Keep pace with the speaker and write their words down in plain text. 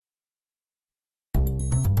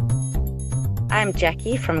I'm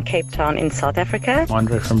Jackie from Cape Town in South Africa.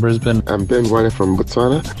 Andre from Brisbane. I'm Ben White from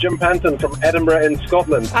Botswana. Jim Panton from Edinburgh in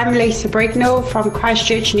Scotland. I'm Lisa Brignall from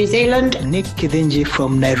Christchurch, New Zealand. Nick Kidinji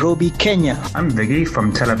from Nairobi, Kenya. I'm Viggy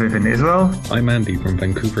from Tel Aviv in Israel. I'm Andy from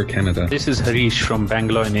Vancouver, Canada. This is Harish from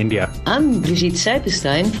Bangalore in India. I'm Brigitte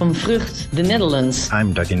Seipenstein from Vrucht, the Netherlands.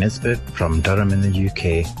 I'm Dougie Nisbet from Durham in the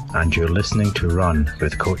UK, and you're listening to Run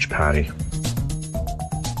with Coach Parry.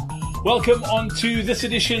 Welcome on to this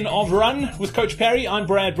edition of Run with Coach Parry. I'm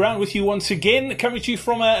Brad Brown with you once again, coming to you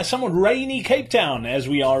from a somewhat rainy Cape Town as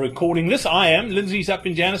we are recording this. I am. Lindsay's up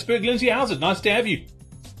in Johannesburg. Lindsay, how's it? Nice to have you.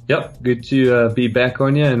 Yep, good to be back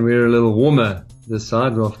on you, and we're a little warmer this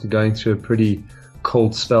side after going through a pretty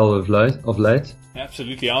cold spell of late.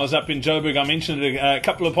 Absolutely. I was up in Joburg. I mentioned it a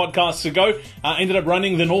couple of podcasts ago. I ended up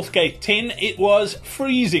running the Northgate 10. It was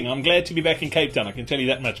freezing. I'm glad to be back in Cape Town, I can tell you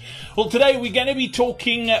that much. Well, today we're going to be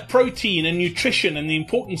talking protein and nutrition and the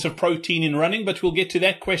importance of protein in running, but we'll get to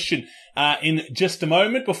that question in just a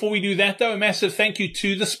moment. Before we do that, though, a massive thank you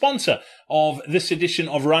to the sponsor of this edition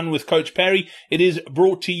of Run with Coach Parry. It is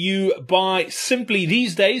brought to you by Simply.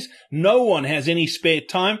 These days, no one has any spare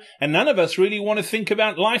time, and none of us really want to think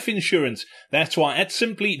about life insurance. That's why at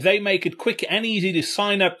Simply, they make it quick and easy to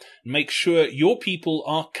sign up and make sure your people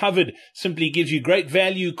are covered. Simply gives you great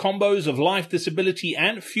value combos of life, disability,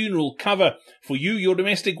 and funeral cover for you, your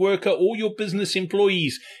domestic worker, or your business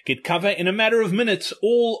employees. Get cover in a matter of minutes,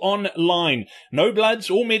 all online. No bloods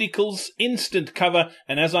or medicals, instant cover,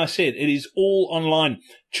 and as I said, it is all online.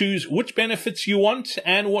 Choose which benefits you want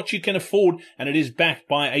and what you can afford, and it is backed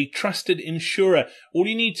by a trusted insurer. All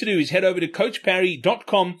you need to do is head over to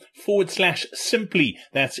coachparry.com/simply.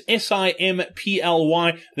 That's SIMPLY.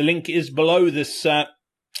 The link is below this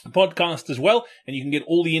podcast as well, and you can get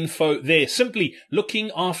all the info there. Simply looking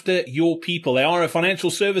after your people. They are a financial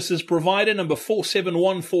services provider, number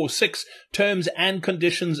 47146. Terms and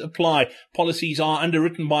conditions apply. Policies are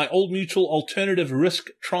underwritten by Old Mutual Alternative Risk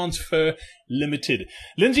Transfer Limited.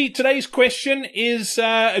 Lindsay, today's question is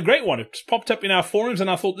a great one. It's popped up in our forums, and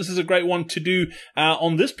I thought this is a great one to do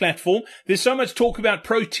on this platform. There's so much talk about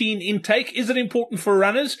protein intake. Is it important for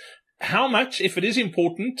runners? How much, if it is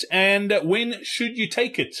important, and when should you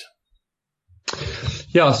take it?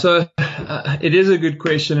 Yeah, so it is a good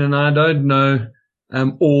question, and I don't know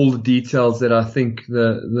all the details that I think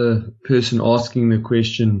the person asking the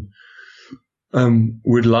question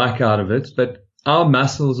would like out of it. But our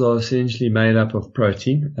muscles are essentially made up of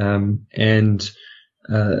protein, and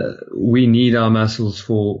we need our muscles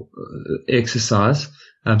for exercise.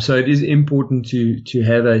 So it is important to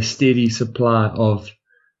have a steady supply of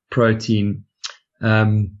protein.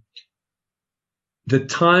 The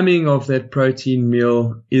timing of that protein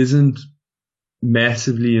meal isn't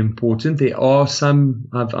massively important. There are some,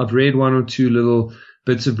 I've read one or two little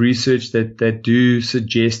bits of research that do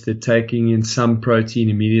suggest that taking in some protein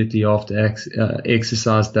immediately after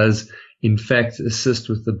exercise does in fact assist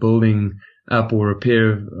with the building up or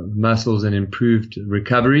repair of muscles and improved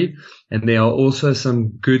recovery. And there are also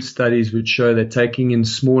some good studies which show that taking in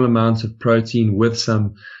small amounts of protein with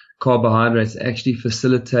some carbohydrates actually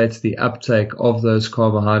facilitates the uptake of those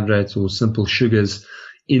carbohydrates or simple sugars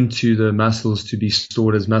into the muscles to be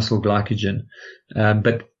stored as muscle glycogen.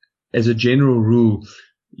 But as a general rule,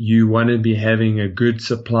 you want to be having a good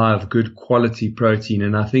supply of good quality protein.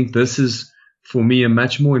 And I think this is, for me, a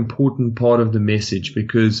much more important part of the message,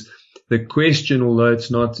 because the question, although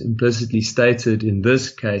it's not implicitly stated in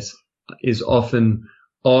this case, is often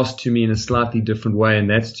asked to me in a slightly different way, and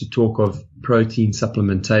that's to talk of protein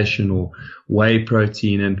supplementation or whey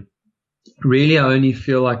protein. And really, I only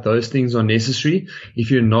feel like those things are necessary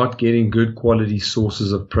if you're not getting good quality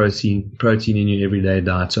sources of protein in your everyday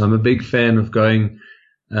diet. So I'm a big fan of going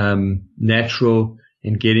natural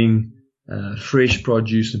and getting fresh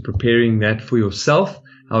produce and preparing that for yourself.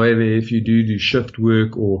 However, if you do shift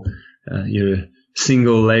work, or you're a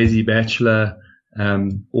single lazy bachelor,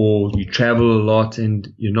 or you travel a lot and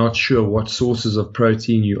you're not sure what sources of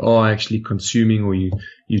protein you are actually consuming, or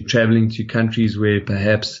you're traveling to countries where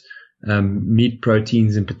perhaps meat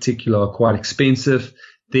proteins in particular are quite expensive,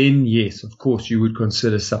 then yes, of course, you would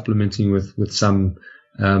consider supplementing with some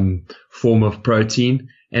form of protein.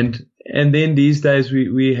 And then these days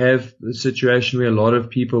we have a situation where a lot of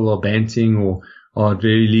people are banting, or are at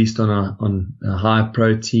very least on a high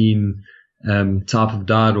protein type of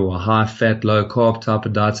diet, or a high fat, low carb type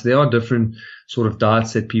of diet. So there are different sort of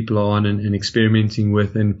diets that people are on and experimenting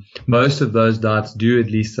with. And most of those diets do at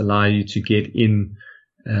least allow you to get in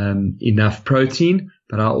enough protein.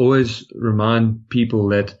 But I always remind people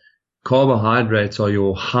that carbohydrates are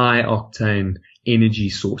your high octane energy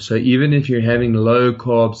source. So even if you're having low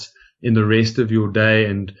carbs, in the rest of your day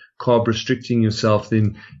and carb restricting yourself,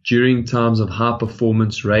 then during times of high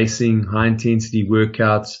performance racing, high intensity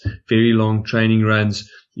workouts, very long training runs,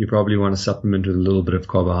 you probably want to supplement with a little bit of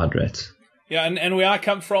carbohydrates. Yeah, and where I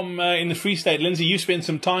come from in the Free State, Lindsay, you spend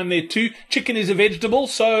some time there too. Chicken is a vegetable,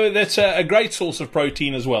 so that's a great source of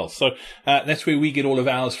protein as well. So that's where we get all of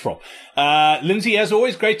ours from. Lindsay, as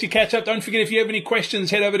always, great to catch up. Don't forget, if you have any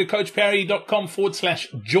questions, head over to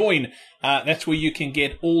coachparry.com/join. That's where you can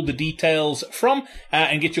get all the details from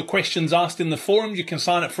and get your questions asked in the forums. You can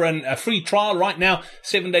sign up for a free trial right now,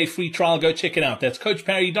 7-day free trial. Go check it out. That's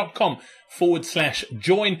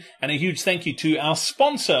coachparry.com/join. And a huge thank you to our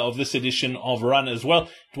sponsor of this edition of Run as well.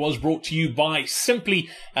 It was brought to you by Simply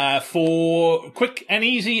for quick and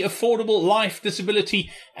easy, affordable life, disability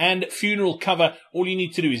and funeral cover. All you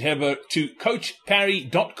need to do is head over to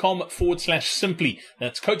coachparry.com/simply.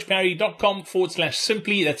 That's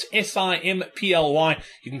coachparry.com/simply. That's SIMPLY.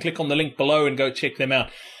 You can click on the link below and go check them out.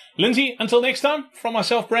 Lindsay, until next time, from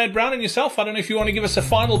myself, Brad Brown, and yourself, I don't know if you want to give us a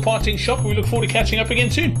final parting shot, but we look forward to catching up again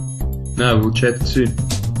soon. No, we'll chat soon.